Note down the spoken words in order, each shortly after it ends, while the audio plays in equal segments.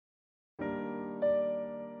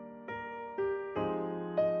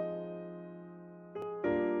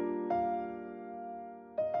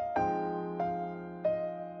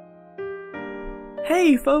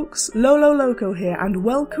Hey folks, Lolo Loco here, and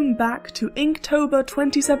welcome back to Inktober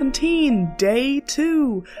 2017, Day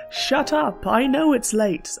 2! Shut up, I know it's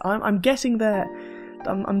late, I'm getting there.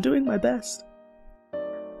 I'm doing my best.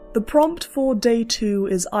 The prompt for Day 2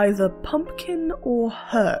 is either pumpkin or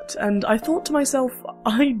hurt, and I thought to myself,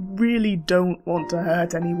 I really don't want to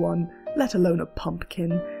hurt anyone, let alone a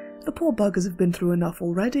pumpkin. The poor buggers have been through enough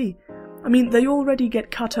already. I mean, they already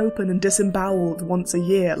get cut open and disemboweled once a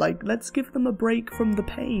year, like, let's give them a break from the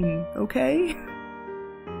pain, okay?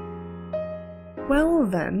 Well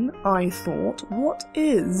then, I thought, what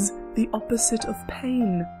is the opposite of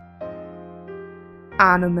pain?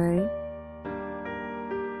 Anime.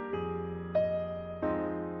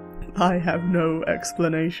 I have no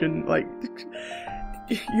explanation, like,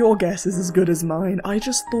 your guess is as good as mine. I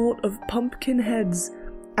just thought of pumpkin heads,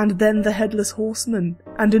 and then the Headless Horseman,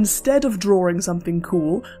 and instead of drawing something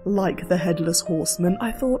cool, like the Headless Horseman,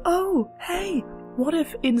 I thought, oh, hey, what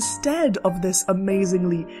if instead of this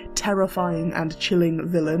amazingly terrifying and chilling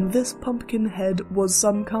villain, this pumpkin head was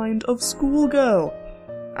some kind of schoolgirl?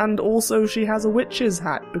 And also she has a witch's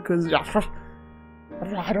hat, because,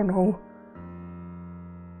 I don't know.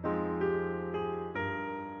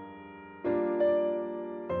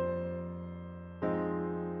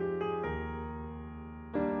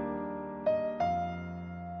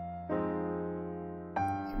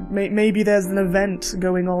 Maybe there's an event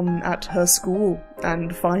going on at her school,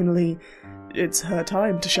 and finally, it's her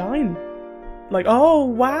time to shine. Like, oh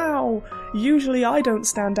wow, usually I don't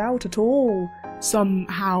stand out at all,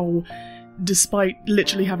 somehow, despite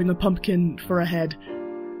literally having a pumpkin for a head.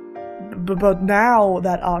 But now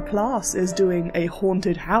that our class is doing a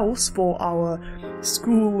haunted house for our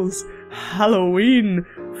school's Halloween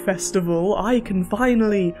festival, I can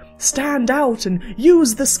finally stand out and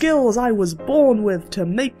use the skills I was born with to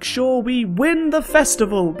make sure we win the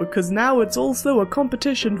festival, because now it's also a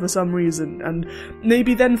competition for some reason, and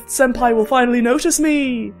maybe then Senpai will finally notice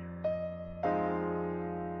me!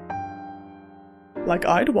 Like,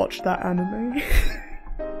 I'd watch that anime.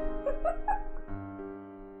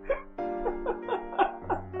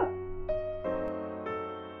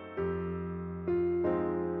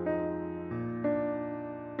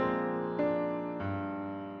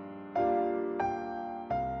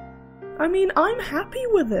 I mean, I'm happy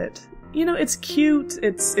with it. You know, it's cute,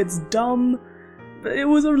 it's dumb, but it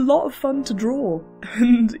was a lot of fun to draw.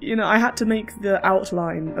 And, you know, I had to make the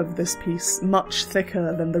outline of this piece much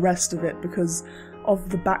thicker than the rest of it because of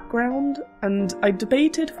the background, and I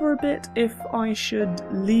debated for a bit if I should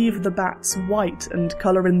leave the bats white and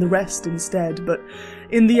colour in the rest instead, but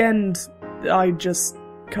in the end, I just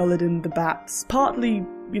coloured in the bats. Partly,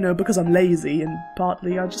 you know, because I'm lazy, and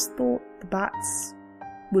partly I just thought the bats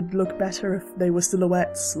would look better if they were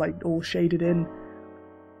silhouettes, like, all shaded in.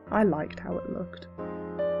 I liked how it looked.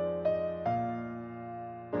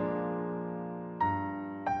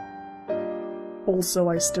 Also,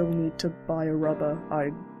 I still need to buy a rubber.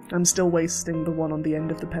 I'm still wasting the one on the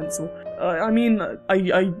end of the pencil. I mean,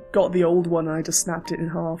 I got the old one and I just snapped it in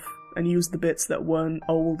half and used the bits that weren't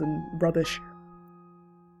old and rubbish.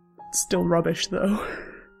 Still rubbish, though.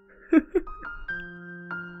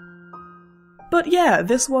 But yeah,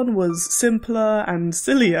 this one was simpler and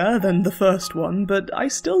sillier than the first one, but I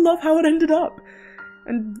still love how it ended up.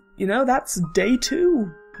 And, you know, that's Day 2.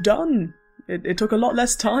 Done. It took a lot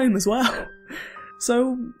less time as well.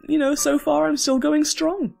 So, you know, so far I'm still going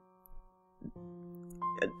strong.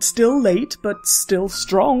 Still late, but still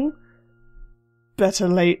strong. Better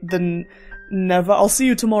late than never. I'll see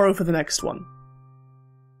you tomorrow for the next one.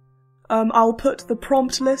 I'll put the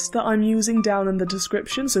prompt list that I'm using down in the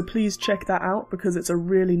description, so please check that out because it's a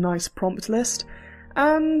really nice prompt list.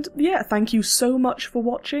 And yeah, thank you so much for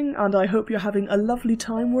watching, and I hope you're having a lovely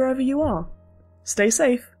time wherever you are. Stay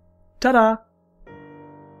safe. Ta-da!